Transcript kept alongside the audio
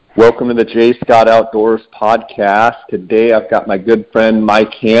Welcome to the J. Scott Outdoors podcast. Today I've got my good friend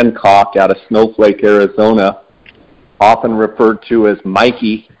Mike Hancock out of Snowflake, Arizona, often referred to as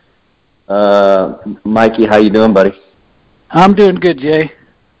Mikey. Mikey, how you doing, buddy? I'm doing good, Jay.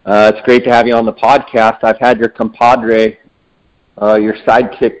 It's great to have you on the podcast. I've had your compadre, your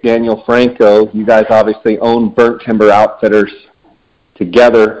sidekick, Daniel Franco. You guys obviously own Burnt Timber Outfitters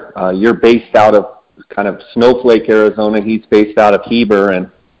together. You're based out of kind of Snowflake, Arizona. He's based out of Heber,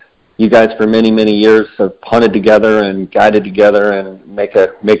 and you guys for many, many years have hunted together and guided together and make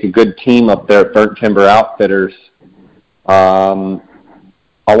a good team up there at Burnt Timber Outfitters. I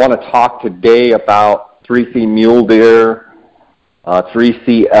want to talk today about 3C mule deer,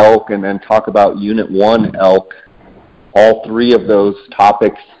 3C elk, and then talk about Unit 1 elk. All three of those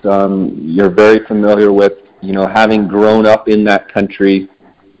topics you're very familiar with, having grown up in that country.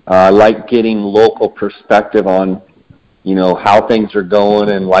 I like getting local perspective on how things are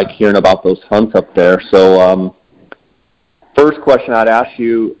going and like hearing about those hunts up there. So first question I'd ask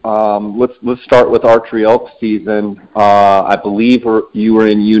you, let's start with archery elk season. I believe you were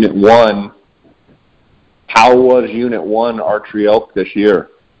in Unit 1. How was Unit 1 archery elk this year?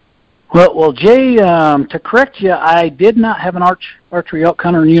 Well, Jay, to correct you, I did not have an archery elk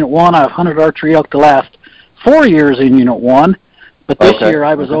hunter in Unit 1. I've hunted archery elk the last 4 years in Unit 1, but this year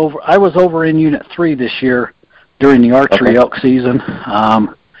I was over in Unit 3 this year during the archery elk season.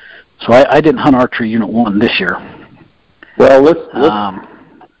 So I didn't hunt archery Unit 1 this year. Well,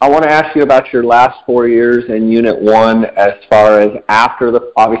 I want to ask you about your last 4 years in Unit 1 as far as after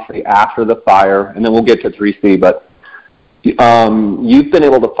the fire, and then we'll get to 3C, but you've been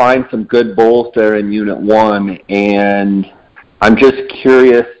able to find some good bulls there in Unit 1, and I'm just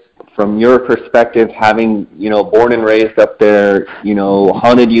curious from your perspective, having, born and raised up there,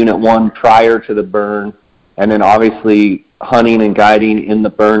 hunted Unit 1 prior to the burn, and then obviously hunting and guiding in the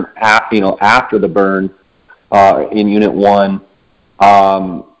burn, after the burn in Unit 1.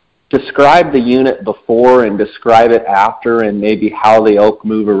 Describe the unit before and describe it after, and maybe how the elk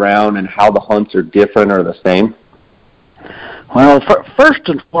move around and how the hunts are different or the same. Well, first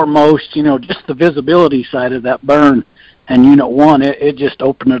and foremost, just the visibility side of that burn and Unit 1, it just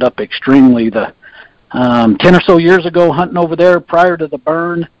opened it up extremely. The 10 or so years ago, hunting over there prior to the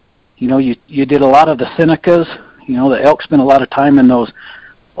burn, you did a lot of the Senecas. The elk spent a lot of time in those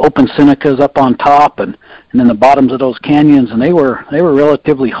open Senecas up on top and in the bottoms of those canyons, and they were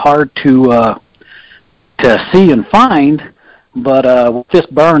relatively hard to see and find. But with this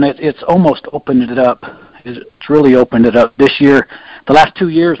burn, it's almost opened it up. It's really opened it up this year. The last 2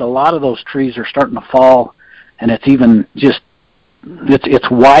 years, a lot of those trees are starting to fall, and it's even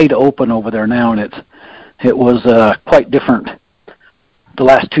it's wide open over there now, and it was quite different the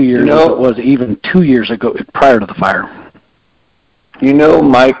last 2 years as it was even 2 years ago prior to the fire.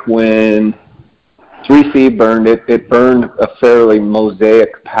 Mike, when 3C burned, it burned a fairly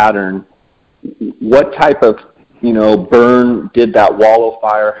mosaic pattern. What type of burn did that wallow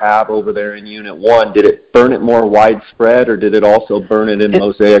fire have over there in Unit 1? Did it burn it more widespread, or did it also burn it in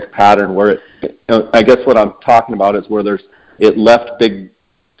mosaic pattern where I guess what I'm talking about is where it left big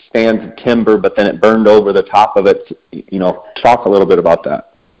stands of timber, but then it burned over the top of it. Talk a little bit about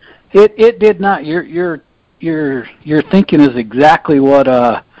that. It did not. Your thinking is exactly what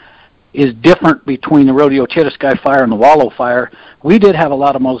is different between the Rodeo Chittisky fire and the wallow fire. We did have a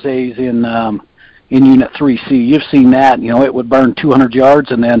lot of mosaics in Unit 3C. You've seen that. It would burn 200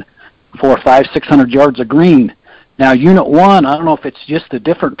 yards and then 400, 500, 600 yards of green. Now, Unit 1, I don't know if it's just a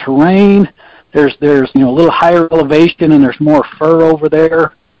different terrain. There's a little higher elevation and there's more fur over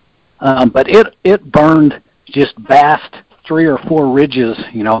there. But it burned just vast 3 or 4 ridges,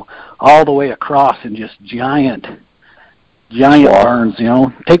 all the way across, and just giant burns.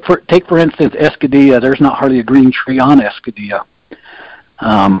 Take for instance Escadilla. There's not hardly a green tree on Escadilla.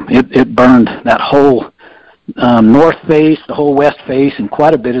 It burned that whole north face, the whole west face, and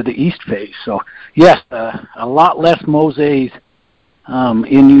quite a bit of the east face. So yes, a lot less mosaics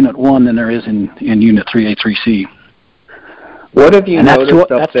in Unit 1 than there is in Unit 3A, 3C. What have you noticed up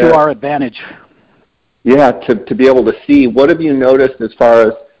there? That's to our advantage. Yeah, to be able to see. What have you noticed as far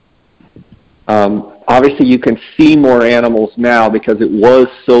as, obviously you can see more animals now because it was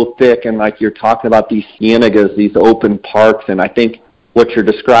so thick, and like you're talking about these cienagas, these open parks, and I think what you're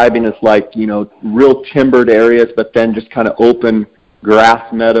describing is like, real timbered areas, but then just kind of open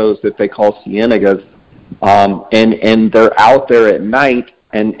grass meadows that they call cienagas. And they're out there at night,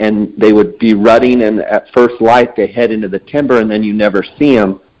 and they would be rutting, and at first light they head into the timber, and then you never see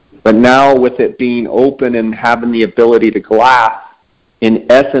them. But now with it being open and having the ability to glass,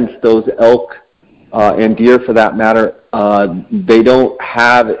 in essence, those elk and deer for that matter, they don't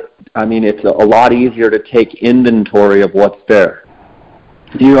have I mean, it's a lot easier to take inventory of what's there.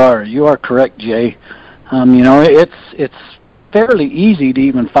 You are correct, Jay. It's fairly easy to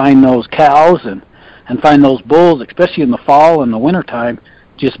even find those cows and find those bulls, especially in the fall and the wintertime,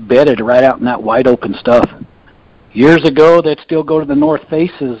 just bedded right out in that wide open stuff. Years ago, they'd still go to the north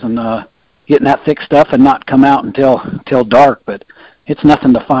faces and get in that thick stuff and not come out until dark. But it's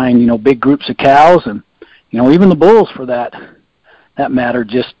nothing to find, big groups of cows and, even the bulls for that matter,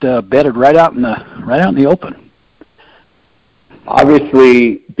 just bedded right out in the open.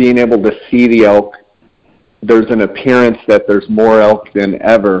 Obviously, being able to see the elk, there's an appearance that there's more elk than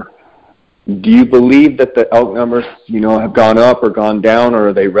ever. Do you believe that the elk numbers, have gone up or gone down, or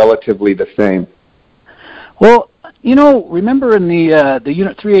are they relatively the same? Well, remember in the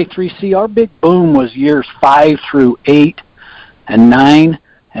Unit 3A3C, our big boom was years 5 through 8 and 9,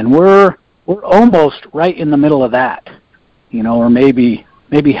 and we're almost right in the middle of that, or maybe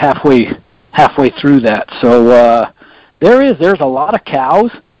halfway through that. So there's a lot of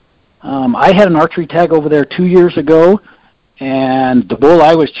cows. I had an archery tag over there 2 years ago, and the bull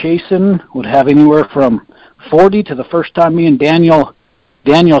I was chasing would have anywhere from 40 to the first time me and Daniel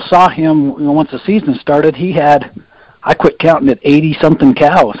saw him, once the season started, I quit counting at 80-something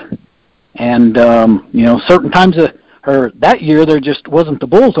cows. And, certain times, that year there just wasn't the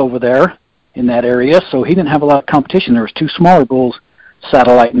bulls over there in that area, so he didn't have a lot of competition. There was 2 smaller bulls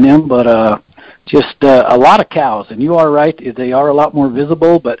satelliting him, but just a lot of cows. And you are right, they are a lot more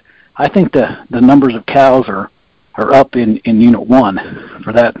visible, but I think the numbers of cows are up in Unit 1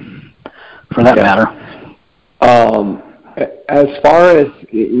 for that matter. As far as,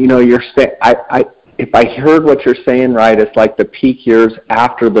 you're saying, if I heard what you're saying right, it's like the peak years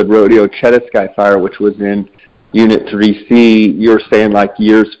after the Rodeo Chetasky fire, which was in Unit 3C, you're saying like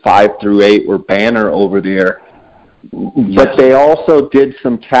years 5 through 8 were banner over there. Yes. But they also did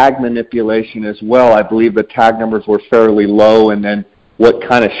some tag manipulation as well. I believe the tag numbers were fairly low, and then what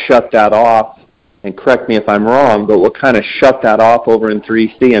kind of shut that off, and correct me if I'm wrong, but what kind of shut that off over in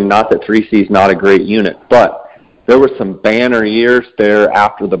 3C, and not that 3C is not a great unit, but there were some banner years there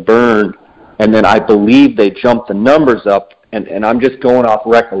after the burn, and then I believe they jumped the numbers up, and I'm just going off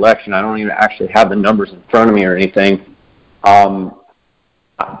recollection. I don't even actually have the numbers in front of me or anything. I'm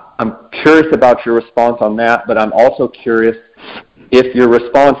curious about your response on that, but I'm also curious if your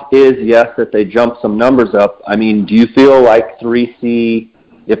response is yes, that they jumped some numbers up. I mean, do you feel like 3C,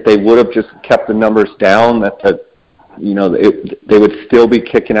 if they would have just kept the numbers down, that they would still be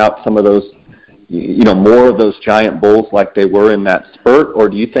kicking out some of those, more of those giant bulls like they were in that spurt? Or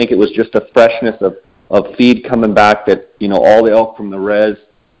do you think it was just a freshness of feed coming back that, all the elk from the res,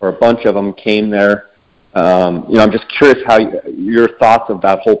 or a bunch of them came there? I'm just curious how your thoughts of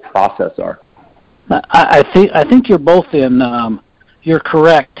that whole process are. I think you're both you're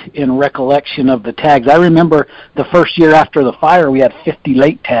correct in recollection of the tags. I remember the first year after the fire, we had 50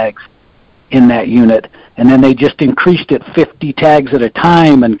 late tags in that unit, and then they just increased it 50 tags at a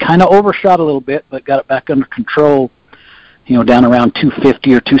time and kind of overshot a little bit, but got it back under control, down around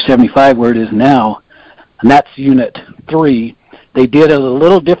 250 or 275 where it is now, and that's Unit 3. They did a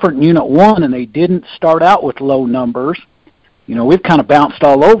little different in Unit 1, and they didn't start out with low numbers. We've kind of bounced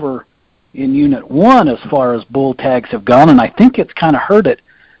all over in Unit 1 as far as bull tags have gone, and I think it's kind of hurt it.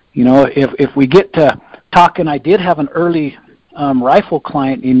 If we get to talking, I did have an early rifle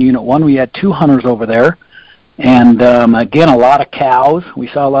client in Unit 1. We had 2 hunters over there, and again, a lot of cows. We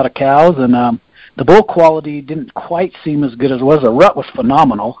saw a lot of cows, and the bull quality didn't quite seem as good as it was. The rut was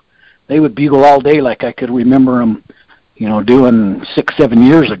phenomenal. They would bugle all day like I could remember them, doing 6-7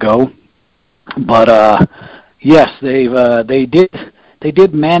 years ago. But yes, they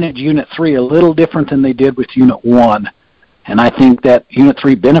did manage Unit 3 a little different than they did with Unit 1, and I think that Unit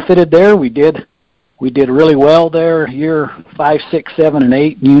 3 benefited there. We did really well there, year 5, 6, 7, and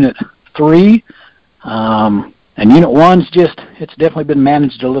 8 in Unit 3, and Unit 1's it's definitely been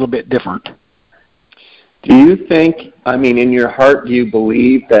managed a little bit different. Do you think, in your heart, do you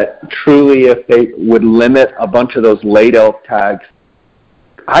believe that truly if they would limit a bunch of those late elk tags,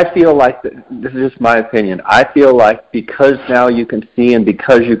 I feel like, this is just my opinion, I feel like because now you can see and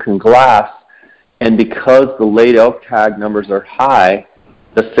because you can glass and because the late elk tag numbers are high,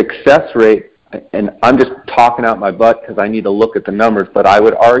 the success rate, and I'm just talking out my butt because I need to look at the numbers, but I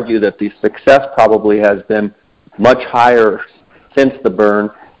would argue that the success probably has been much higher since the burn.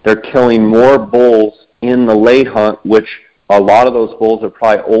 They're killing more bulls in the late hunt, which a lot of those bulls are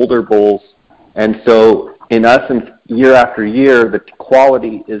probably older bulls. And so, in essence, year after year, the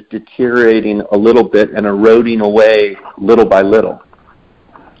quality is deteriorating a little bit and eroding away little by little.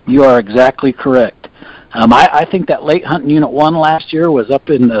 You are exactly correct. I think that late hunting Unit 1 last year was up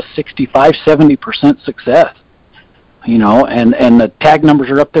in the 65-70% success. And the tag numbers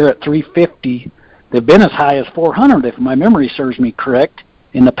are up there at 350. They've been as high as 400, if my memory serves me correct,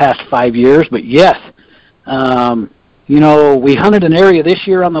 in the past 5 years. But yes, we hunted an area this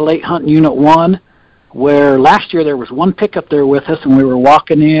year on the late hunt in Unit 1 where last year there was one pickup there with us, and we were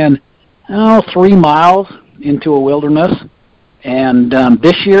walking in 3 miles into a wilderness. And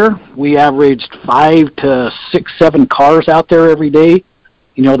this year we averaged 5 to 6, 7 cars out there every day.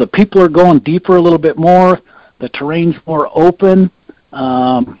 The people are going deeper a little bit more. The terrain's more open.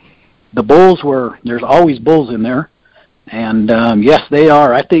 The bulls there's always bulls in there. And yes, they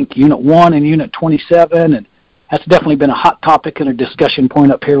are. I think Unit 1 and Unit 27, and that's definitely been a hot topic and a discussion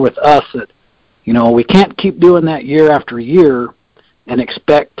point up here with us that, we can't keep doing that year after year and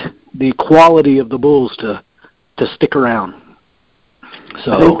expect the quality of the bulls to stick around.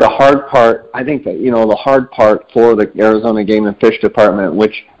 So I think the hard part for the Arizona Game and Fish Department,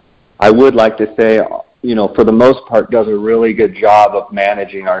 which I would like to say, for the most part does a really good job of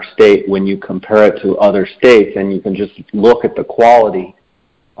managing our state when you compare it to other states, and you can just look at the quality.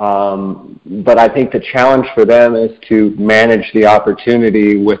 But I think the challenge for them is to manage the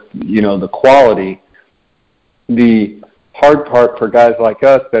opportunity with, the quality. The hard part for guys like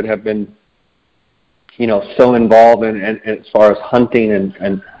us that have been, so involved in as far as hunting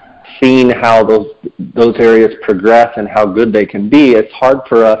and seeing how those areas progress and how good they can be, it's hard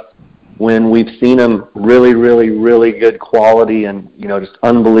for us when we've seen them really, really, really good quality and, just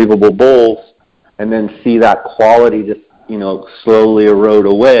unbelievable bulls, and then see that quality just, slowly erode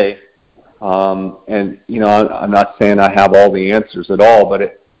away. And, I'm not saying I have all the answers at all,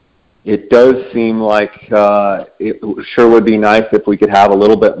 but it does seem like it sure would be nice if we could have a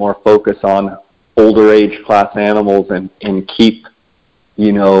little bit more focus on older age class animals and keep,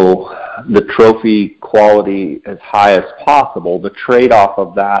 the trophy quality as high as possible. The trade-off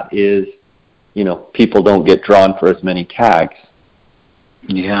of that is, people don't get drawn for as many tags.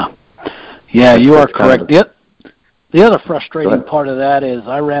 Yeah, you are correct. The other frustrating part of that is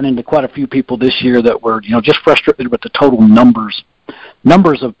I ran into quite a few people this year that were, just frustrated with the total numbers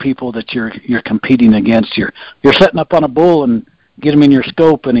of people that you're competing against. You're setting up on a bull and get him in your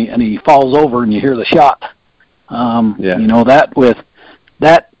scope, and he falls over, and you hear the shot.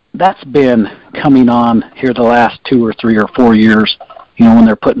 That's been coming on here the last 2 or 3 or 4 years. When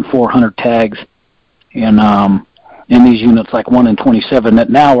they're putting 400 tags in these units like 1 and 27 that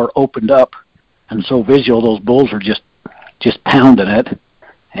now are opened up and so visual, those bulls are just pounding it.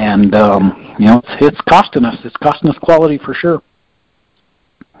 And it's costing us. It's costing us quality for sure.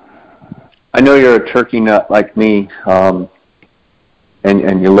 I know you're a turkey nut like me, and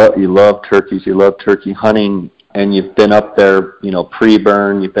you love turkeys. You love turkey hunting, and you've been up there,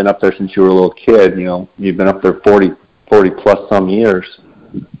 pre-burn. You've been up there since you were a little kid. You've been up there 40 plus some years,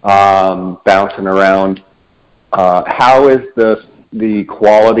 bouncing around. How is the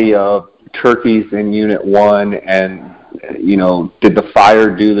quality of turkeys in Unit 1, and did the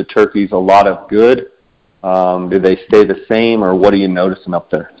fire do the turkeys a lot of good? Did they stay the same, or what are you noticing up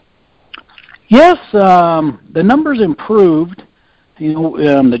there? Yes, the numbers improved.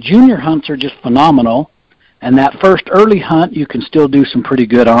 The junior hunts are just phenomenal, and that first early hunt you can still do some pretty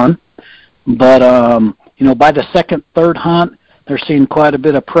good on. But by the second, third hunt, they're seeing quite a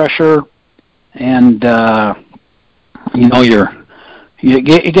bit of pressure, and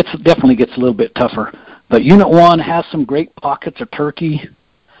it definitely gets a little bit tougher. But Unit 1 has some great pockets of turkey.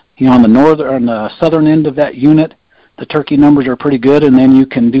 On the southern end of that unit, the turkey numbers are pretty good, and then you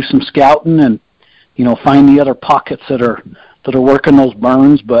can do some scouting and find the other pockets that are working those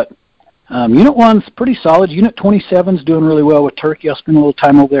burns. But Unit 1's pretty solid. Unit 27's doing really well with turkey. I'll spend a little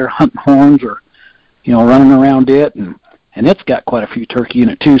time over there hunting horns or running around it, and it's got quite a few turkey in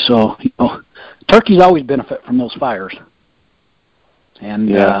it too. So turkeys always benefit from those fires. And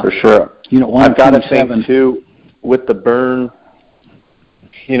yeah, for sure. Unit 1, I've got to think too with the burn.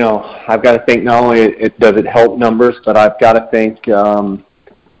 I've got to think not only does it help numbers, but I've got to think,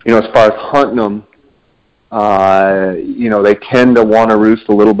 as far as hunting them, they tend to want to roost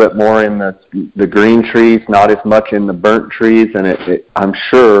a little bit more in the green trees, not as much in the burnt trees, and it I'm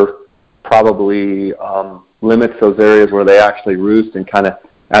sure probably limits those areas where they actually roost. And kind of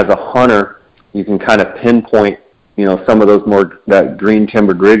as a hunter, you can kind of pinpoint, some of those that green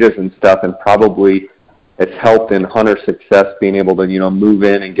timbered ridges and stuff, and probably it's helped in hunter success being able to, move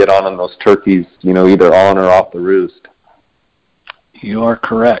in and get on those turkeys, either on or off the roost. You are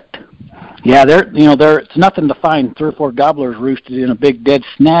correct. Yeah, it's nothing to find 3 or 4 gobblers roosted in a big dead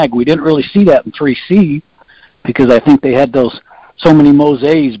snag. We didn't really see that in 3C because I think they had those so many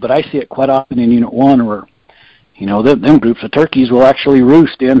mosaics, but I see it quite often in Unit 1 where, them groups of turkeys will actually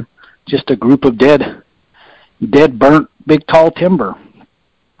roost in just a group of dead, burnt, big, tall timber.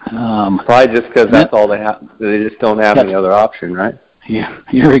 Probably just because that's all they have. They just don't have any other option, right? Yeah,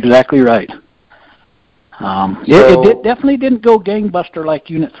 you're exactly right. It definitely didn't go gangbuster like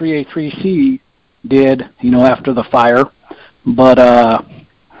Unit 3A3C did, after the fire, but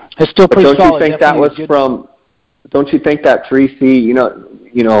it's still pretty solid. Don't you think that was from? Don't you think that 3C?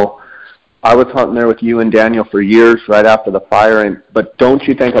 I was hunting there with you and Daniel for years right after the fire, but don't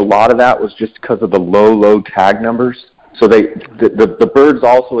you think a lot of that was just because of the low tag numbers? So the birds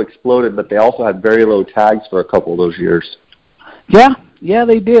also exploded, but they also had very low tags for a couple of those years. Yeah,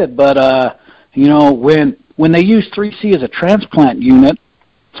 they did. But when they used 3C as a transplant unit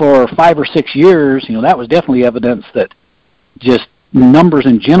for 5 or 6 years, that was definitely evidence that just numbers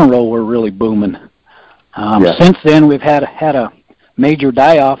in general were really booming. Since then, we've had a major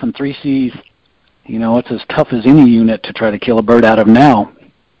die-off, and 3C's, it's as tough as any unit to try to kill a bird out of now.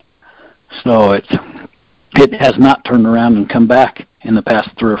 So it has not turned around and come back in the past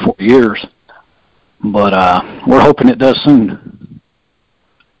 3 or 4 years. But we're hoping it does soon.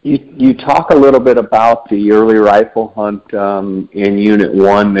 You talk a little bit about the early rifle hunt in Unit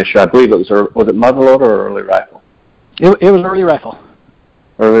 1 this year. I believe was it muzzleloader or early rifle? It was early rifle.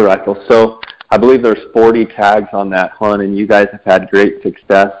 Early rifle. So I believe there's 40 tags on that hunt, and you guys have had great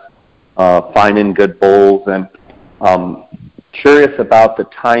success finding good bulls. And curious about the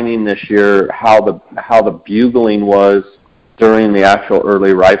timing this year, how the bugling was during the actual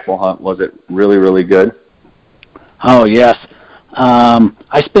early rifle hunt. Was it really, really good? Oh, yes.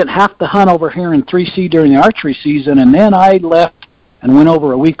 I spent half the hunt over here in 3C during the archery season, and then I left and went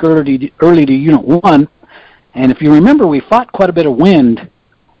over a week early to Unit 1. And if you remember, we fought quite a bit of wind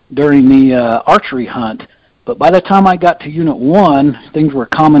during the archery hunt. But by the time I got to Unit 1, things were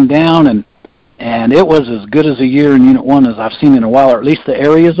calming down, and it was as good as a year in Unit 1 as I've seen in a while, or at least the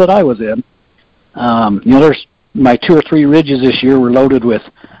areas that I was in. There's my 2 or 3 ridges this year were loaded with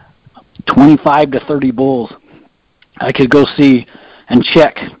 25 to 30 bulls. I could go see and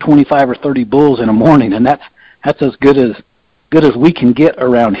check 25 or 30 bulls in a morning, and that's as good as we can get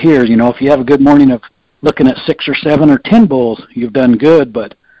around here. If you have a good morning of looking at 6 or 7 or 10 bulls, you've done good.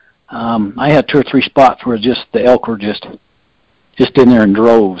 But I had 2 or 3 spots where just the elk were just in there in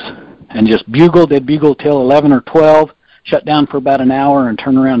droves and just bugled. They'd bugle till 11 or 12, shut down for about an hour, and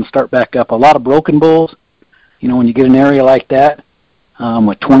turn around and start back up. A lot of broken bulls. When you get an area like that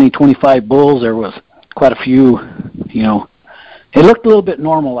with 20, 25 bulls, there was quite a few. It looked a little bit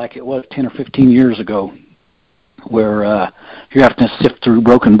normal like it was 10 or 15 years ago, where you're having to sift through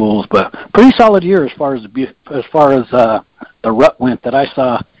broken bulls. But pretty solid year as far as the rut went that I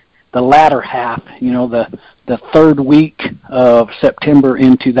saw. The latter half, the 3rd week of September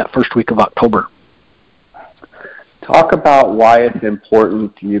into that 1st week of October. Talk about why it's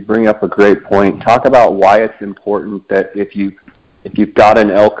important. You bring up a great point. Talk about why it's important that if you've got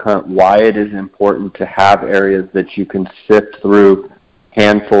an elk hunt, why it is important to have areas that you can sift through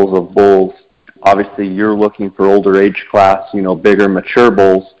handfuls of bulls. Obviously, you're looking for older age class, bigger, mature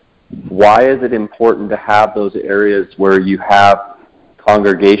bulls. Why is it important to have those areas where you have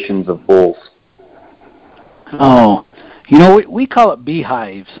congregations of bulls? Oh, we call it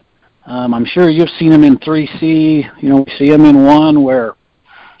beehives. I'm sure you've seen them in 3C. We see them in 1 where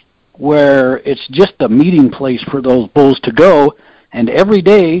it's just a meeting place for those bulls to go. And every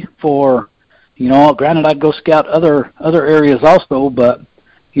day for, granted I'd go scout other areas also, but,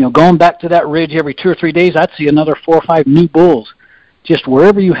 going back to that ridge every 2 or 3 days, I'd see another 4 or 5 new bulls. Just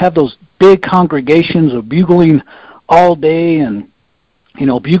wherever you have those big congregations of bugling all day and,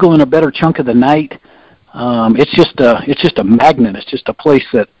 bugling a better chunk of the night, it's just a magnet. It's just a place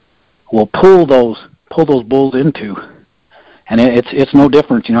that will pull those bulls into. And it's no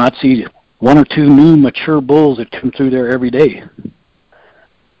different. I'd see 1 or 2 new mature bulls that come through there every day.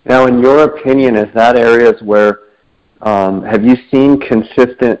 Now, in your opinion, is that areas where have you seen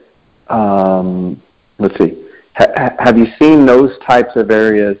consistent? Have you seen those types of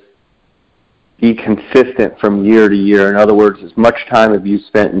areas be consistent from year to year? In other words, as much time have you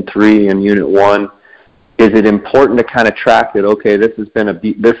spent in 3 and Unit 1? Is it important to kind of track that? Okay,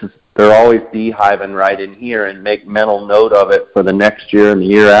 they're always beehiving right in here, and make mental note of it for the next year and the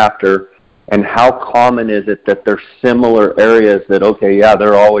year after. And how common is it that there's similar areas that, okay, yeah,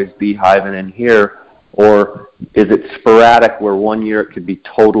 they're always beehiving in here, or is it sporadic where 1 year it could be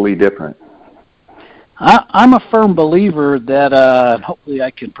totally different? I'm a firm believer that, hopefully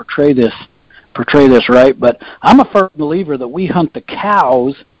I can portray this right, but I'm a firm believer that we hunt the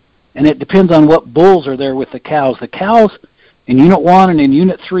cows, and it depends on what bulls are there with the cows. The cows in Unit 1 and in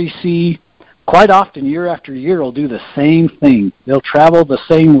Unit 3C, quite often year after year will do the same thing. They'll travel the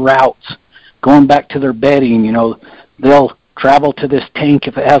same routes, going back to their bedding. They'll travel to this tank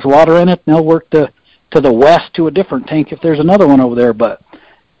if it has water in it, and they'll work to the west to a different tank if there's another one over there. But,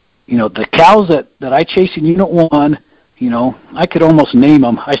 the cows that I chase in Unit 1, I could almost name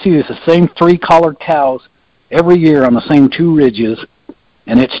them. I see the same 3 collared cows every year on the same 2 ridges,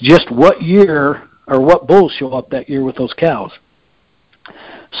 and it's just what year or what bulls show up that year with those cows.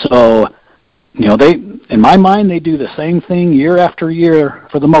 So, they, in my mind, they do the same thing year after year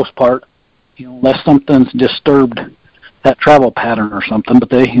for the most part, unless something's disturbed that travel pattern or something. But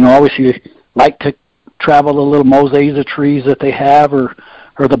they, obviously like to travel the little mosaics of trees that they have, or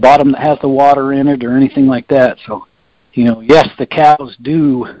the bottom that has the water in it, or anything like that. So, yes, the cows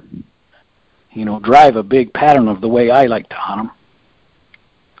do, drive a big pattern of the way I like to hunt them.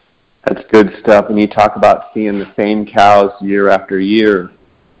 That's good stuff. And you talk about seeing the same cows year after year.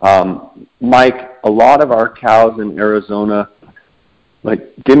 Mike, a lot of our cows in Arizona,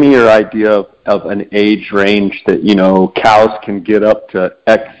 give me your idea of an age range that, cows can get up to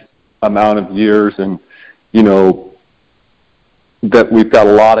X amount of years, and, that we've got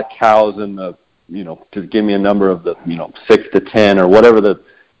a lot of cows in the, just give me a number of the, 6 to 10 or whatever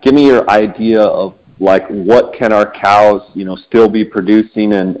give me your idea of, what can our cows, still be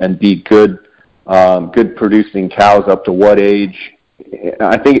producing and be good producing cows up to what age?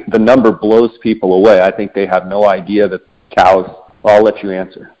 I think the number blows people away. I think they have no idea that cows. Well, I'll let you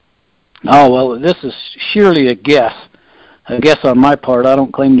answer. Oh, well, this is surely a guess. A guess on my part. I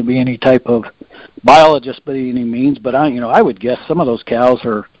don't claim to be any type of biologist by any means, but I would guess some of those cows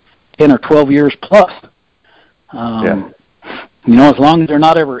are 10 or 12 years plus. As long as they're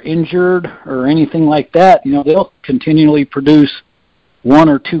not ever injured or anything like that, they'll continually produce 1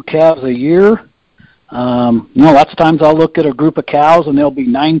 or 2 calves a year. Lots of times I'll look at a group of cows and there'll be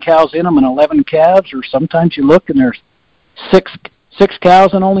 9 cows in them and 11 calves, or sometimes you look and there's six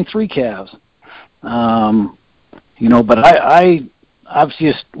cows and only 3 calves. But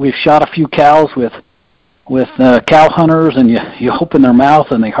we've shot a few cows with cow hunters, and you open their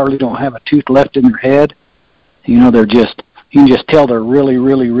mouth and they hardly don't have a tooth left in their head. You can just tell they're really,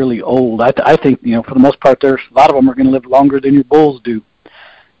 really, really old. I think, for the most part, there's a lot of them are going to live longer than your bulls do.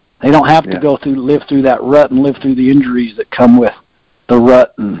 They don't have to live through that rut and live through the injuries that come with the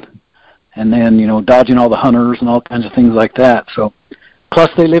rut and then, dodging all the hunters and all kinds of things like that. So, plus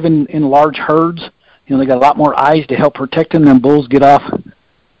they live in large herds. They got a lot more eyes to help protect them than bulls get off,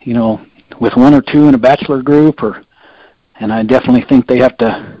 with 1 or 2 in a bachelor group, and I definitely think they have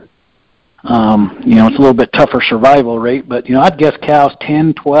to, it's a little bit tougher survival rate, but, I'd guess cows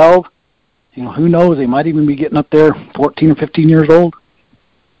 10, 12, who knows, they might even be getting up there 14 or 15 years old.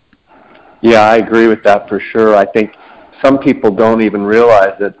 Yeah, I agree with that for sure. I think some people don't even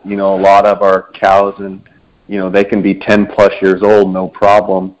realize that, a lot of our cows, and, they can be 10 plus years old, no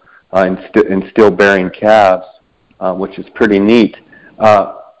problem, and still bearing calves, which is pretty neat.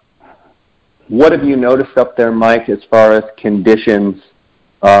 What have you noticed up there, Mike, as far as conditions?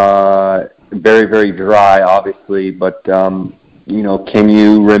 Very, very dry, obviously, but, can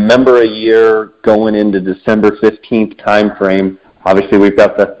you remember a year going into December 15th time frame? Obviously, we've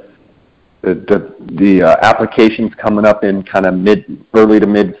got the applications coming up in kind of early to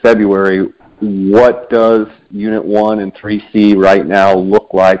mid-February. What does Unit 1 and 3C right now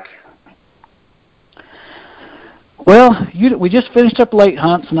look like? Well, we just finished up late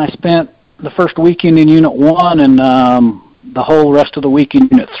hunts, and I spent the first weekend in Unit 1 and the whole rest of the week in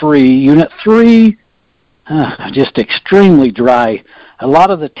Unit 3. Unit 3, just extremely dry. A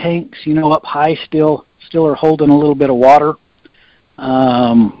lot of the tanks, up high still are holding a little bit of water.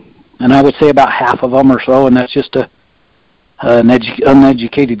 And I would say about half of them or so, and that's just an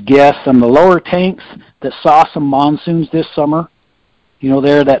uneducated guess. On the lower tanks that saw some monsoons this summer,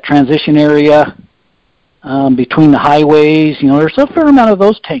 that transition area between the highways, there's a fair amount of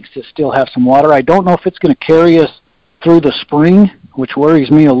those tanks that still have some water. I don't know if it's going to carry us through the spring, which worries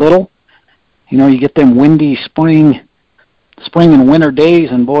me a little. You get them windy spring and winter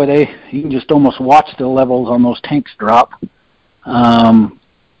days, and boy, you can just almost watch the levels on those tanks drop.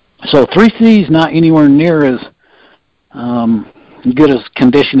 So 3C is not anywhere near as good as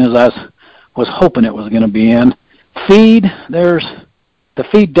condition as I was hoping it was going to be in. Feed, the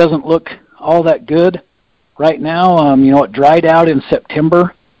feed doesn't look all that good right now. It dried out in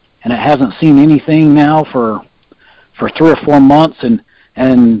September, and it hasn't seen anything now for 3 or 4 months,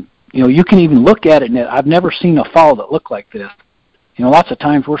 and you can even look at it, and I've never seen a fall that looked like this. Lots of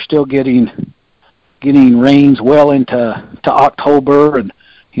times we're still getting rains well into October, and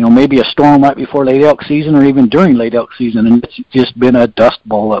maybe a storm right before late elk season or even during late elk season, and it's just been a dust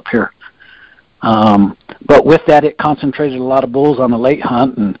bowl up here. But with that, it concentrated a lot of bulls on the late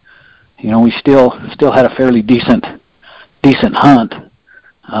hunt, and we still had a fairly decent hunt.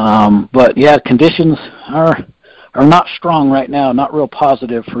 But yeah, conditions are not strong right now, not real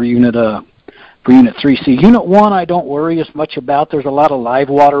positive for Unit 3C. Unit 1, I don't worry as much about. There's a lot of live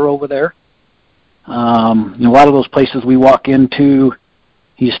water over there. A lot of those places we walk into,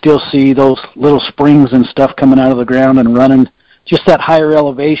 you still see those little springs and stuff coming out of the ground and running. Just that higher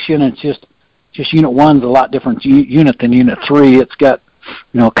elevation, it's just Unit 1's a lot different unit than Unit 3. It's got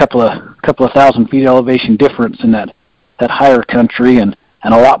a couple of thousand feet elevation difference in that higher country and a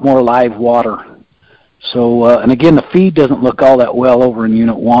lot more live water. So and again, the feed doesn't look all that well over in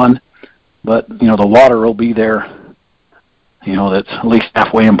Unit 1, but the water will be there. That's at least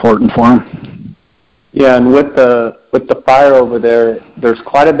halfway important for them. Yeah, and with the fire over there, there's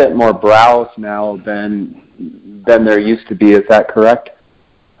quite a bit more browse now than there used to be. Is that correct?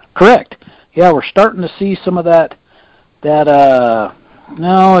 Correct. Yeah, we're starting to see some of that.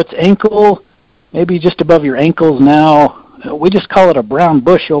 No, it's ankle, maybe just above your ankles now. We just call it a brown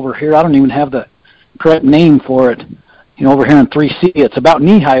bush over here. I don't even have the correct name for it. Over here in 3C, it's about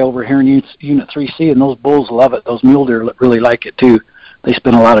knee-high over here in Unit 3C, and those bulls love it. Those mule deer really like it, too. They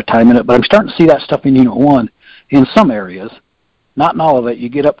spend a lot of time in it. But I'm starting to see that stuff in Unit 1 in some areas. Not in all of it. You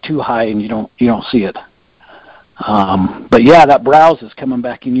get up too high, and you don't see it. But, yeah, that browse is coming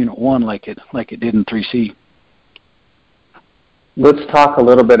back in Unit 1 like it did in 3C. Let's talk a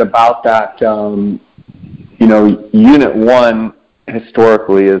little bit about that. Unit 1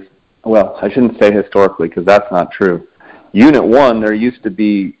 historically is, well, I shouldn't say historically because that's not true. Unit 1, there used to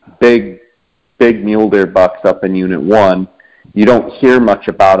be big mule deer bucks up in Unit 1. You don't hear much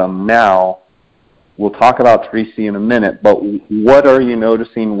about them now. We'll talk about 3C in a minute, but what are you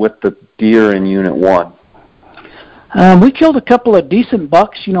noticing with the deer in Unit 1? We killed a couple of decent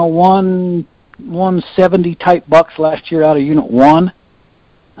bucks, 170 type bucks last year out of Unit 1.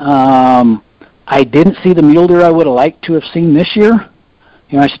 I didn't see the mule deer I would have liked to have seen this year.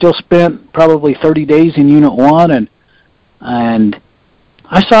 I still spent probably 30 days in Unit 1, and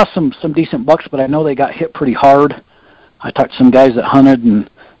I saw some decent bucks, but I know they got hit pretty hard. I talked to some guys that hunted, and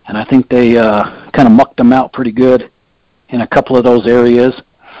I think they kind of mucked them out pretty good in a couple of those areas.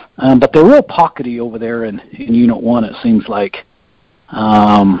 But they're real pockety over there in Unit 1, it seems like.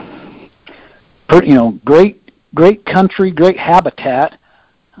 Great country, great habitat.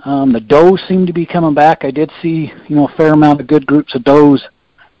 The does seem to be coming back. I did see, a fair amount of good groups of does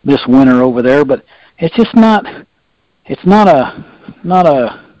this winter over there, but it's just not a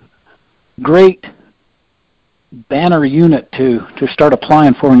great banner unit to start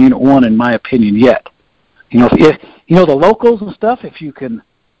applying for in Unit 1, in my opinion, yet. If the locals and stuff, if you can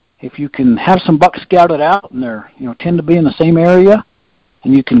have some bucks scouted out and they're tend to be in the same area,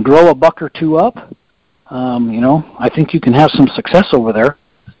 and you can grow a buck or two up, I think you can have some success over there.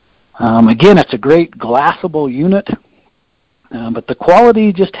 Again, it's a great glassable unit, but the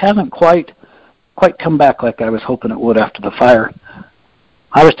quality just hasn't quite come back like I was hoping it would after the fire.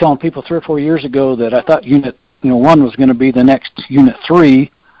 I was telling people 3 or 4 years ago that I thought Unit 1 was going to be the next Unit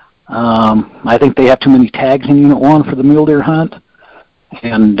 3. I think they have too many tags in Unit 1 for the mule deer hunt,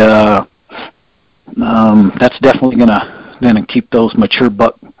 and that's definitely going to keep those mature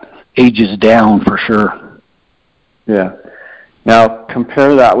buck ages down for sure. Yeah. Now,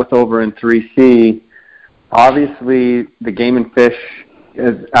 compare that with over in 3C. Obviously, the Game and Fish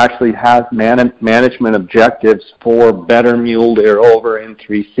actually has management objectives for better mule deer over in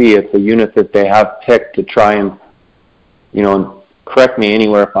 3C. It's a unit that they have picked to try and, correct me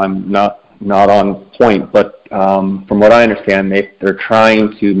anywhere if I'm not on point, but from what I understand, they're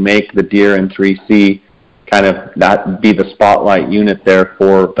trying to make the deer in 3C kind of that be the spotlight unit there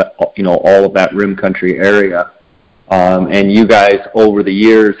for all of that rim country area. And you guys over the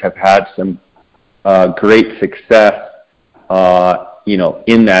years have had some great success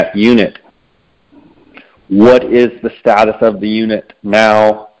in that unit. What is the status of the unit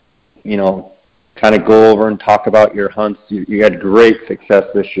now? Kind of go over and talk about your hunts. You had great success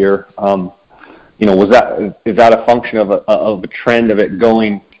this year. Is that a function of a trend of it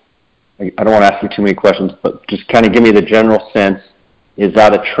going? I don't want to ask you too many questions, but just kind of give me the general sense. Is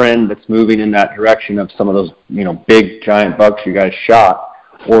that a trend that's moving in that direction of some of those, big giant bucks you guys shot,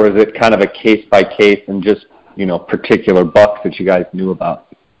 or is it kind of a case by case and just, particular bucks that you guys knew about?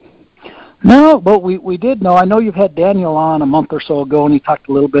 No, but we did know. I know you've had Daniel on a month or so ago, and he talked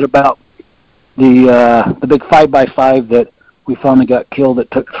a little bit about the big 5x5 that we finally got killed that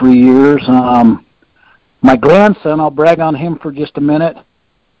took 3 years. My grandson, I'll brag on him for just a minute.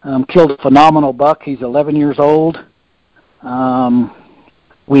 killed a phenomenal buck. He's 11 years old.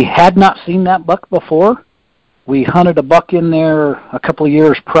 We had not seen that buck before. We hunted a buck in there a couple of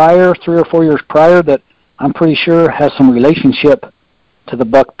years prior, 3 or 4 years prior, that I'm pretty sure has some relationship to the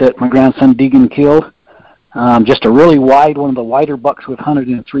buck that my grandson Deegan killed. Just a really wide, one of the wider bucks we've hunted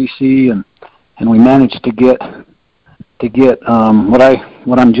in 3C, and we managed to get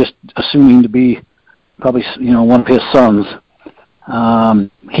what I'm just assuming to be probably one of his sons.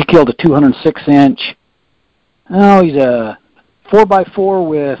 He killed a 206-inch. Oh, he's a 4x4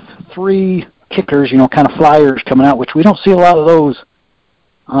 with 3 kickers, kind of flyers coming out, which we don't see a lot of those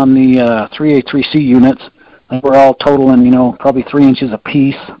on the 3A 3C units. We're all totaling, probably 3 inches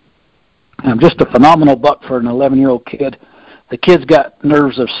apiece. Just a phenomenal buck for an 11-year-old kid. The kid's got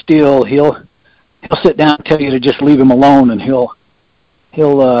nerves of steel. He'll sit down and tell you to just leave him alone, and he'll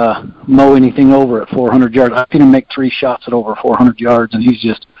mow anything over at 400 yards. I've seen him make 3 shots at over 400 yards, and he's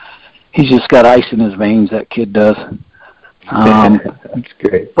just got ice in his veins. That kid does. That's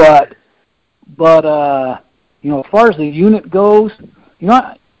great. But as far as the unit goes,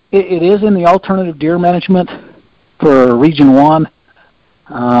 it is in the alternative deer management for Region 1,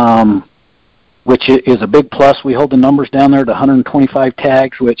 which is a big plus. We hold the numbers down there to 125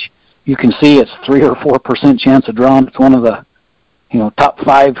 tags, which you can see it's 3 or 4% chance of drawing. It's one of the top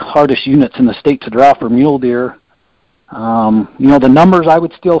 5 hardest units in the state to draw for mule deer. The numbers I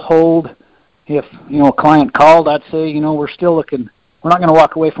would still hold. If a client called, I'd say we're still looking. We're not going to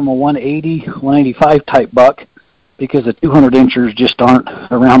walk away from a 180, 185 type buck, because the 200 inchers just aren't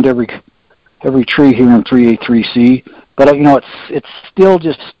around every tree here in 3A 3C. But it's still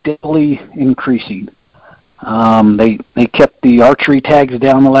just steadily increasing. They kept the archery tags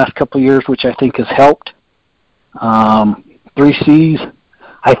down the last couple of years, which I think has helped. 3Cs,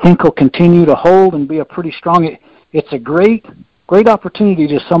 I think, will continue to hold and be a pretty strong. It's a great opportunity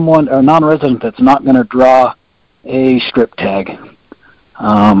to someone, a non-resident, that's not going to draw a strip tag. They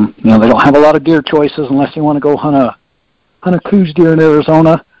don't have a lot of deer choices unless they want to go hunt a Coues deer in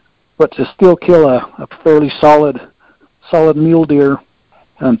Arizona, but to still kill a fairly solid mule deer,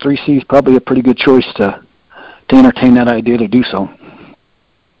 3C is probably a pretty good choice to entertain that idea to do so.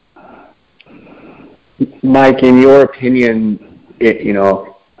 Mike, in your opinion, if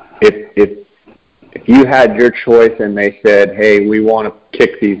you had your choice and they said, hey, we want to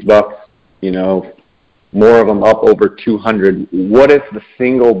kick these bucks, more of them up over 200, what is the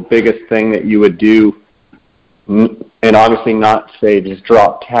single biggest thing that you would do? And obviously not say just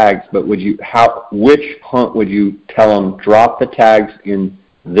drop tags, but which hunt would you tell them drop the tags in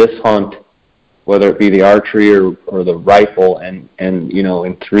this hunt, whether it be the archery or the rifle, and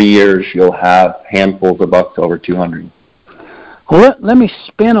in 3 years you'll have handfuls of bucks over 200? Well, let me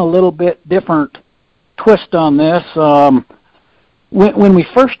spin a little bit different twist on this. When we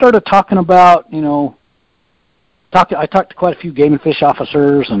first started talking about, I talked to quite a few game and fish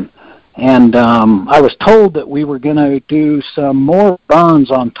officers, and I was told that we were going to do some more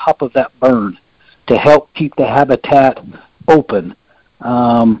burns on top of that burn to help keep the habitat open.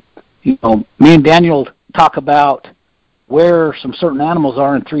 Me and Daniel talk about where some certain animals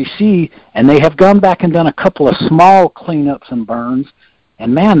are in 3C, and they have gone back and done a couple of small cleanups and burns,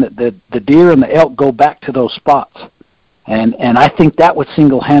 and man, the deer and the elk go back to those spots. And I think that would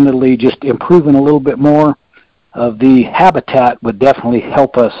single-handedly, just improving a little bit more of the habitat, would definitely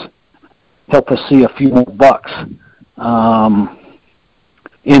help us see a few more bucks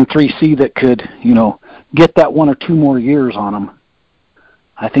in 3C that could, get that 1 or 2 more years on them.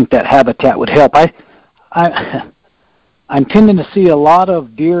 I think that habitat would help. I'm tending to see a lot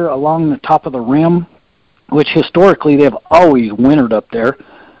of deer along the top of the rim, which historically they've always wintered up there.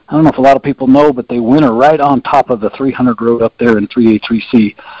 I don't know if a lot of people know, but they winter right on top of the 300 road up there in 3A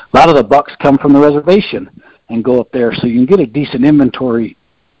 3C. A lot of the bucks come from the reservation and go up there, so you can get a decent inventory,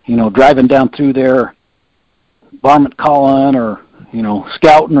 driving down through there, varmint calling or,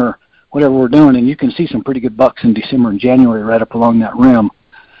 scouting or whatever we're doing, and you can see some pretty good bucks in December and January right up along that rim.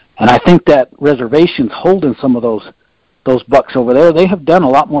 And I think that reservation's holding some of those bucks over there. They have done a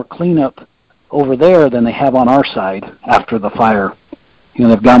lot more cleanup over there than they have on our side after the fire.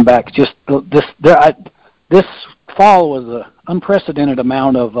 They've gone back. Just this fall was an unprecedented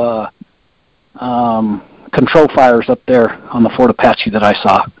amount of control fires up there on the Fort Apache that I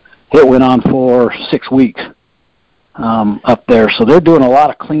saw. It went on for 6 weeks up there. So they're doing a lot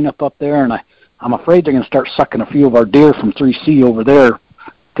of cleanup up there, and I'm afraid they're going to start sucking a few of our deer from 3C over there,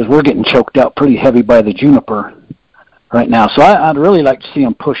 because we're getting choked out pretty heavy by the juniper right now. So I'd really like to see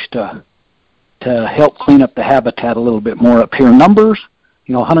them push to help clean up the habitat a little bit more up here. Numbers,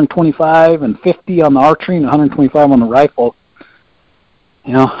 125 and 50 on the archery and 125 on the rifle.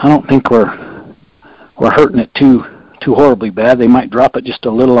 I don't think we're hurting it too horribly bad. They might drop it just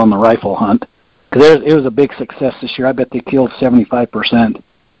a little on the rifle hunt, because it was a big success this year. I bet they killed 75%.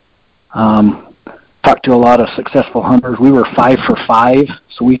 Talked to a lot of successful hunters. We were 5 for 5,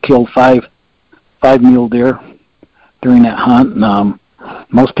 so we killed five mule deer during that hunt. And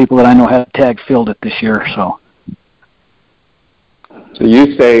most people that I know have tag filled it this year. So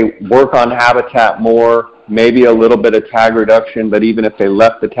you say work on habitat more, maybe a little bit of tag reduction, but even if they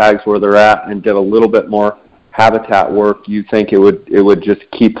left the tags where they're at and did a little bit more habitat work, you think it would just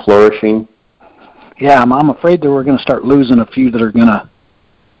keep flourishing? Yeah, I'm afraid that we're going to start losing a few that are going to,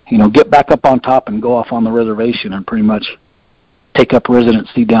 get back up on top and go off on the reservation and pretty much take up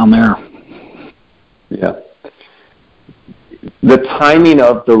residency down there. Yeah. The timing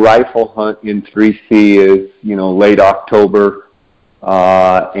of the rifle hunt in 3C is, late October,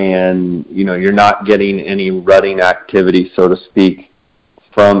 and, you're not getting any rutting activity, so to speak.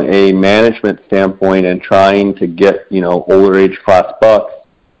 From a management standpoint and trying to get, older age class bucks,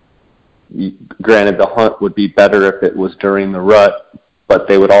 granted the hunt would be better if it was during the rut, but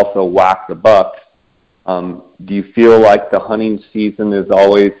they would also whack the bucks. Do you feel like the hunting season is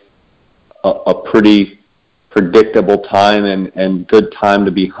always a pretty predictable time and good time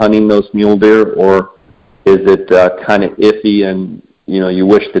to be hunting those mule deer, or is it kind of iffy and, you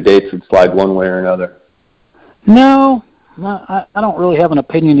wish the dates would slide one way or another? No, I don't really have an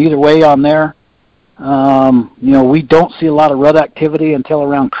opinion either way on there. We don't see a lot of rut activity until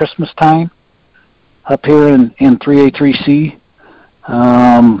around Christmas time up here in 3A, 3C.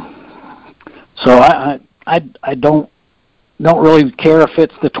 So I don't really care if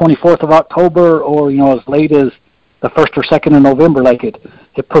it's the 24th of October or, as late as the 1st or 2nd of November. Like it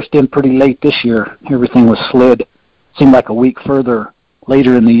pushed in pretty late this year. Everything was slid. Seemed like a week further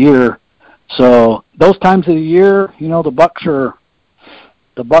later in the year. So those times of the year, the bucks are,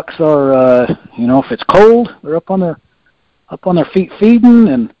 if it's cold, they're up on their feet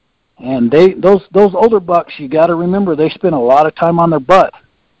feeding, and those older bucks, you got to remember, they spend a lot of time on their butt.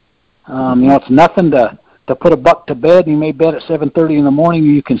 It's nothing to put a buck to bed. You may bed at 7:30 in the morning.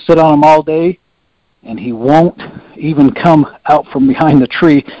 You can sit on him all day, and he won't even come out from behind the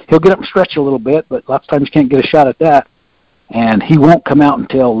tree. He'll get up and stretch a little bit, but lots of times you can't get a shot at that, and he won't come out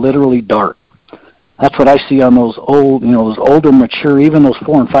until literally dark. That's what I see on those old, those older, mature, even those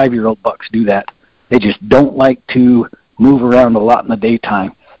 4 and 5-year-old bucks do that. They just don't like to move around a lot in the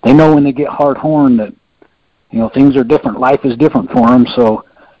daytime. They know when they get hard horn that, things are different. Life is different for them, so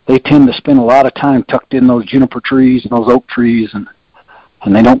they tend to spend a lot of time tucked in those juniper trees and those oak trees, and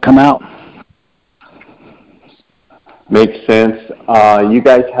they don't come out. Makes sense. You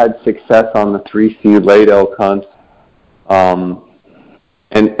guys had success on the 3C late elk hunts.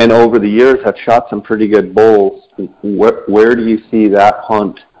 And over the years have shot some pretty good bulls. Where do you see that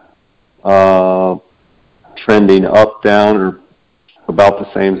hunt trending, up, down, or about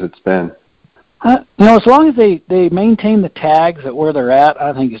the same as it's been? As long as they maintain the tags at where they're at,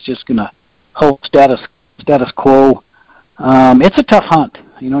 I think it's just going to hold status quo. It's a tough hunt.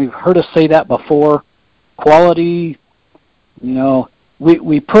 You've heard us say that before. Quality,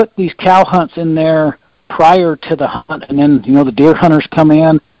 we put these cow hunts in there prior to the hunt, and then the deer hunters come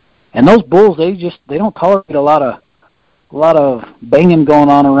in, and those bulls they don't tolerate a lot of banging going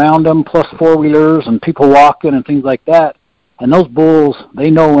on around them, plus 4-wheelers and people walking and things like that. And those bulls,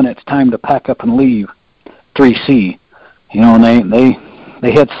 they know when it's time to pack up and leave 3C. And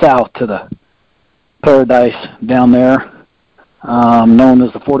they head south to the paradise down there, known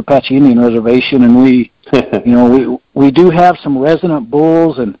as the Fort Apache Indian Reservation, and we do have some resident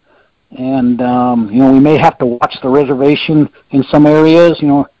bulls, and we may have to watch the reservation in some areas.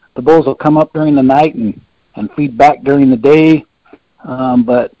 The bulls will come up during the night and feed back during the day.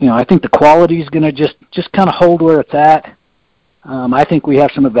 But I think the quality is going to just kind of hold where it's at. I think we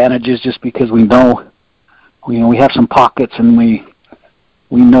have some advantages just because we know, we have some pockets, and we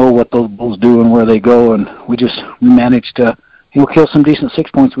know what those bulls do and where they go, and we managed to kill some decent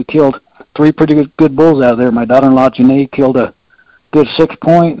 6-points. We killed 3 pretty good bulls out of there. My daughter-in-law Janae killed a good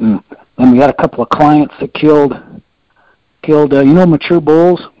 6-point, and then we had a couple of clients that killed mature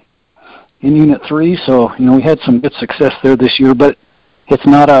bulls in Unit 3. So we had some good success there this year, but it's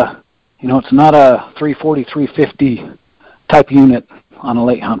not a 340, 350 type unit on a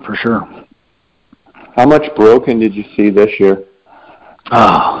late hunt for sure. How much broken did you see this year?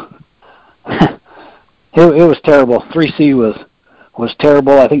 Oh, it was terrible. 3C was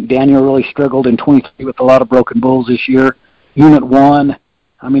terrible. I think Daniel really struggled in 23 with a lot of broken bulls this year. Unit 1,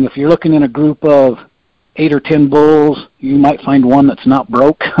 if you're looking in a group of 8 or 10 bulls, you might find one that's not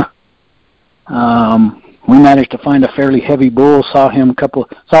broke. When we managed to find a fairly heavy bull. Saw him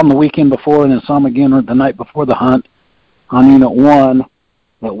the weekend before, and then saw him again the night before the hunt on Unit 1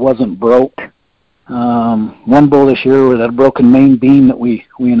 that wasn't broke. One bull this year with a broken main beam that we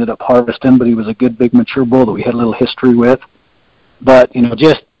ended up harvesting, but he was a good big mature bull that we had a little history with. But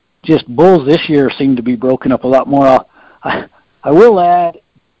just bulls this year seem to be broken up a lot more. I will add,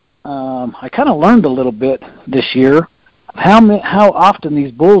 I kind of learned a little bit this year how often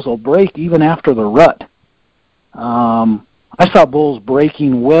these bulls will break even after the rut. I saw bulls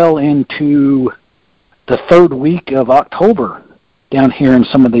breaking well into the third week of October down here in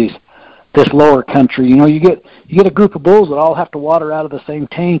some of this lower country. You get a group of bulls that all have to water out of the same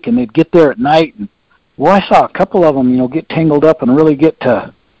tank, and they'd get there at night. And well, I saw a couple of them, get tangled up and really get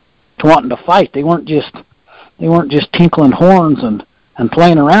to wanting to fight. They weren't just tinkling horns and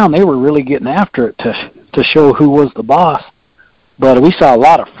playing around. They were really getting after it to show who was the boss. But we saw a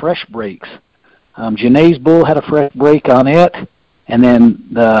lot of fresh breaks. Janae's bull had a fresh break on it, and then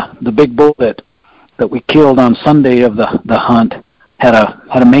the big bull that we killed on Sunday of the hunt had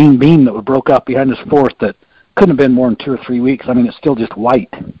a main beam that broke out behind his fourth that couldn't have been more than 2 or 3 weeks. I mean, it's still just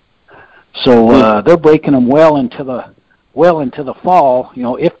white. So they're breaking them well into the fall,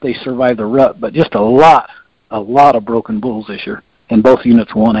 if they survive the rut. But just a lot of broken bulls this year in both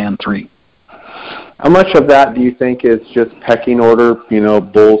units 1 and 3. How much of that do you think is just pecking order,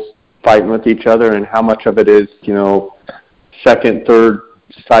 bulls fighting with each other, and how much of it is, second, third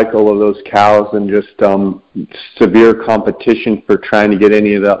cycle of those cows and just severe competition for trying to get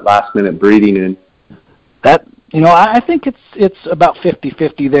any of that last minute breeding in? That, I think it's about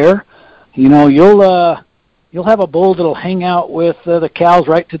 50-50 there. You'll have a bull that'll hang out with the cows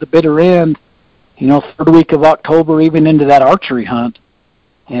right to the bitter end, third week of October, even into that archery hunt.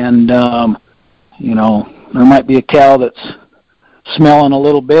 And, there might be a cow that's smelling a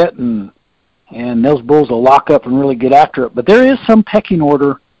little bit, and those bulls will lock up and really get after it. But there is some pecking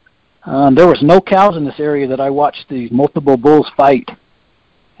order. There was no cows in this area that I watched these multiple bulls fight.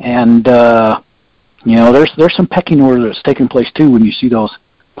 And, there's some pecking order that's taking place, too, when you see those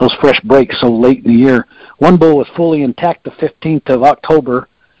fresh breaks so late in the year. One bull was fully intact the 15th of October.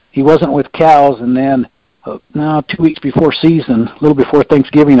 He wasn't with cows, and then 2 weeks before season, a little before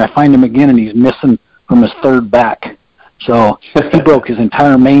Thanksgiving, I find him again, and he's missing from his third back. So he broke his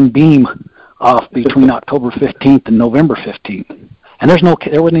entire main beam off between October 15th and November 15th. And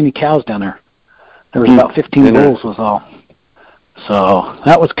there wasn't any cows down there. There was about 15 bulls was all. So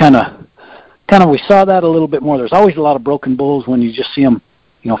that was kind of we saw that a little bit more. There's always a lot of broken bulls when you just see them,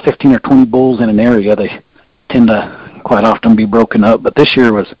 15 or 20 bulls in an area. They tend to quite often be broken up. But this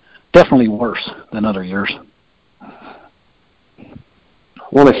year was definitely worse than other years. I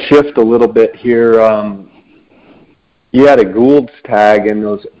want to shift a little bit here. You had a Gould's tag, and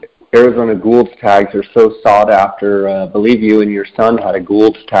those Arizona Gould's tags are so sought after. I believe you and your son had a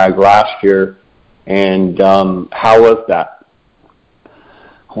Gould's tag last year. And how was that?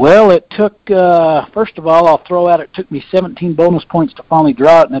 Well, it took, first of all, I'll throw out, it took me 17 bonus points to finally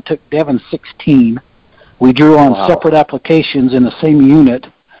draw it, and it took Devin 16. We drew on separate applications in the same unit,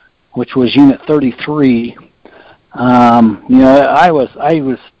 which was Unit 33. I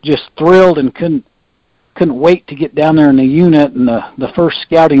was just thrilled and couldn't wait to get down there in the unit. And the first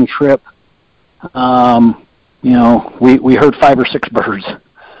scouting trip, we heard 5 or 6 birds.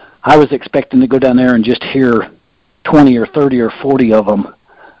 I was expecting to go down there and just hear 20 or 30 or 40 of them.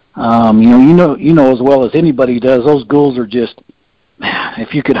 You know as well as anybody does, those gulls are just,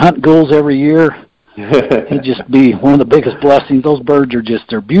 if you could hunt gulls every year, it'd just be one of the biggest blessings. Those birds are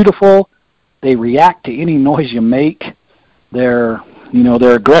they're beautiful. They react to any noise you make. They're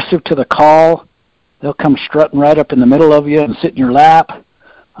aggressive to the call. They'll come strutting right up in the middle of you and sit in your lap.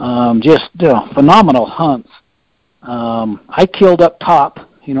 Phenomenal hunts. I killed up top,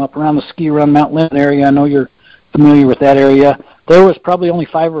 up around the Ski Run Mount Lemmon area. I know you're familiar with that area. There was probably only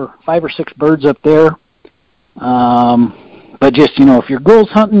 5 or 6 birds up there. But just, if you're gulls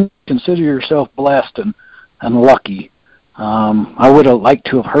hunting, consider yourself blessed and lucky. I would have liked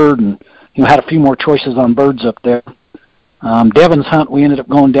to have heard and had a few more choices on birds up there. Devin's hunt, we ended up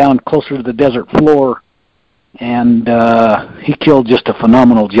going down closer to the desert floor, and he killed just a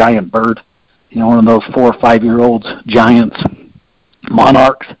phenomenal giant bird. One of those 4 or 5 year olds, giants,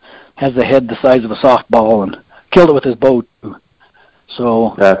 monarchs, has the head the size of a softball, and killed it with his bow too.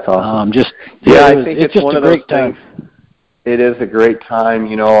 So that's awesome. I think it's just a great time. It is a great time.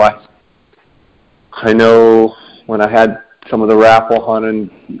 I know when I had some of the raffle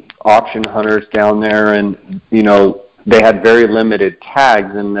hunting auction hunters down there, and they had very limited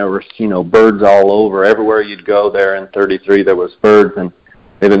tags, and there was birds all over. Everywhere you'd go there in 33 there was birds, and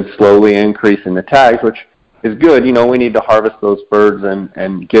they've been slowly increasing the tags, which is good. You know, we need to harvest those birds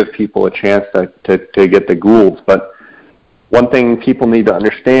and give people a chance to get the Goulds. But one thing people need to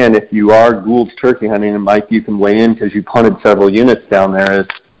understand, if you are Gould's turkey hunting, and Mike, you can weigh in because you've hunted several units down there, is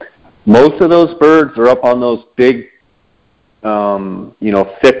most of those birds are up on those big,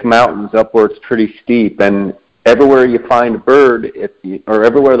 thick mountains up where it's pretty steep. And everywhere you find a bird, or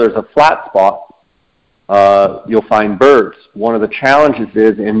everywhere there's a flat spot, you'll find birds. One of the challenges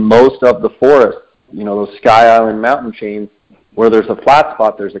is in most of the forests, those Sky Island mountain chains, where there's a flat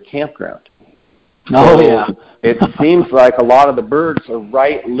spot, there's a campground. So it seems like a lot of the birds are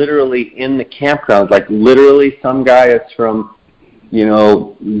right literally in the campground. Like literally some guy is from,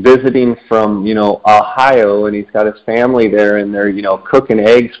 visiting from, Ohio, and he's got his family there, and they're, cooking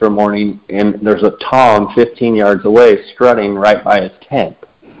eggs for morning, and there's a tom 15 yards away strutting right by his tent.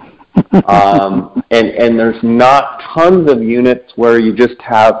 And there's not tons of units where you just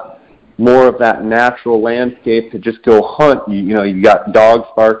have more of that natural landscape to just go hunt. You got dogs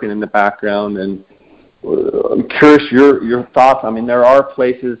barking in the background, and I'm curious your thoughts. I mean, there are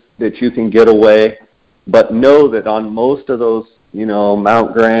places that you can get away, but know that on most of those,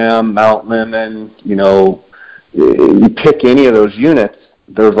 Mount Graham, Mount Lemmon, you pick any of those units,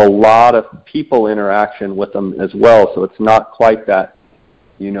 there's a lot of people interaction with them as well. So it's not quite that,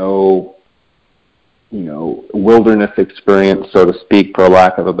 wilderness experience, so to speak, for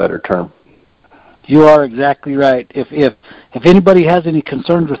lack of a better term. You are exactly right. If anybody has any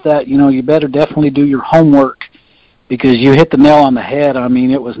concerns with that, you better definitely do your homework, because you hit the nail on the head. I mean,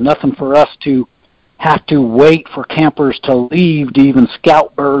 it was nothing for us to have to wait for campers to leave to even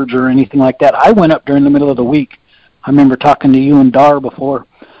scout birds or anything like that. I went up during the middle of the week. I remember talking to you and Dar before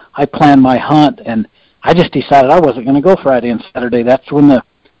I planned my hunt, and I just decided I wasn't going to go Friday and Saturday. That's when the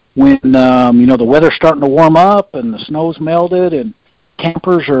weather's starting to warm up and the snow's melted and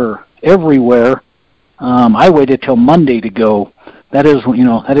campers are everywhere. I waited till Monday to go. That is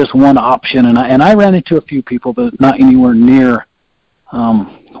one option, and I ran into a few people, but not anywhere near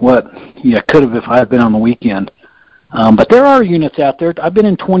what could have if I had been on the weekend. But there are units out there. I've been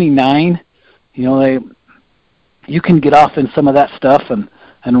in 29. You can get off in some of that stuff and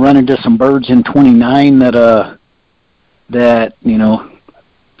run into some birds in 29 that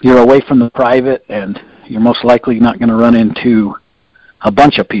you're away from the private, and you're most likely not going to run into a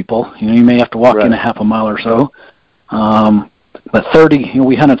bunch of people. You may have to walk in a half a mile or so. But 30,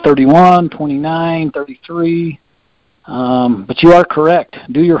 we hunted 31, 29, 33. But you are correct.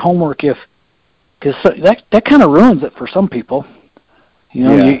 Do your homework, because that kind of ruins it for some people.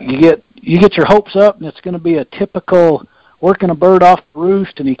 You get your hopes up, and it's going to be a typical working a bird off the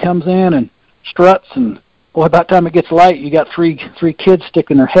roost, and he comes in and struts, and boy, by the time it gets light, you got three kids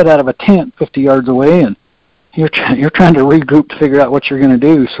sticking their head out of a tent 50 yards away, and you're trying to regroup to figure out what you're going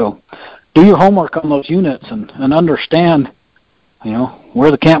to do. So do your homework on those units and understand,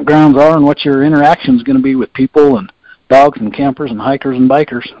 where the campgrounds are and what your interaction is going to be with people and dogs and campers and hikers and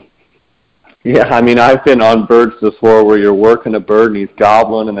bikers. Yeah, I mean, I've been on birds before where you're working a bird and he's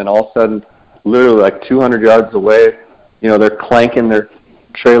gobbling, and then all of a sudden, literally like 200 yards away, they're clanking their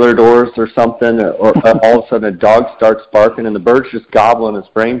trailer doors or something, or all of a sudden a dog starts barking and the bird's just gobbling his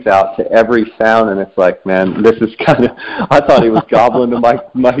brains out to every sound, and it's like, man, this is kind of, I thought he was gobbling to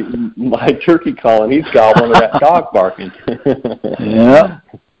my turkey call, and he's gobbling to that dog barking.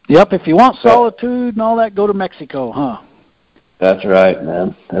 Yep, if you want solitude and all that, go to Mexico, huh? That's right,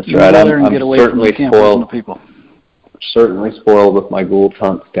 man. That's right. I'm get away certainly from spoiled. People. Certainly spoiled with my Gould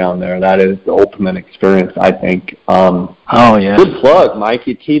hunts down there. That is the ultimate experience, I think. Good plug, Mike.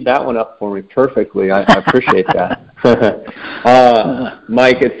 You teed that one up for me perfectly. I appreciate that.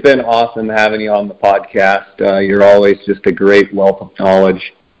 Mike, it's been awesome having you on the podcast. You're always just a great wealth of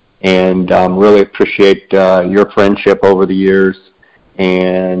knowledge, and really appreciate your friendship over the years.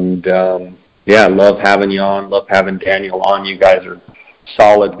 And I love having you on. Love having Daniel on. You guys are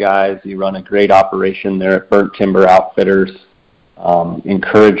solid guys. You run a great operation there at Burnt Timber Outfitters.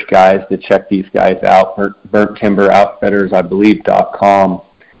 Encourage guys to check these guys out. Burnt Timber Outfitters, I believe, .com.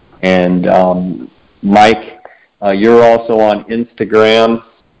 And Mike, you're also on Instagram.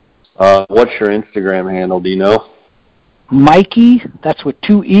 What's your Instagram handle? Do you know? Mikey, that's with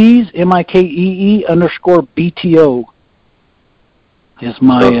 2 E's, MIKEE _BTO is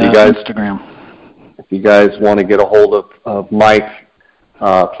my Instagram. If you guys want to get a hold of Mike,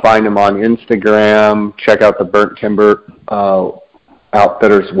 find him on Instagram, check out the Burnt Timber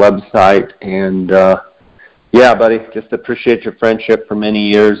Outfitters website, and buddy, just appreciate your friendship for many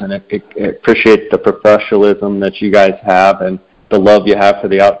years, and appreciate the professionalism that you guys have and the love you have for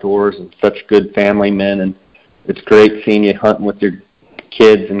the outdoors, and such good family men, and it's great seeing you hunting with your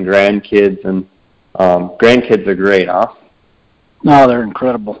kids and grandkids, and Grandkids are great, huh? No, they're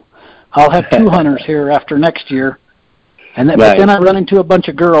incredible. I'll have 2 hunters here after next year. And then, nice. But then I run into a bunch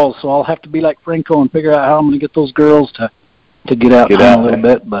of girls, so I'll have to be like Franco and figure out how I'm going to get those girls to get out and hunt a little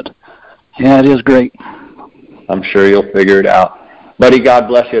bit. But, yeah, it is great. I'm sure you'll figure it out. Buddy, God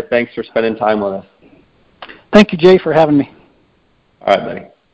bless you. Thanks for spending time with us. Thank you, Jay, for having me. All right, buddy.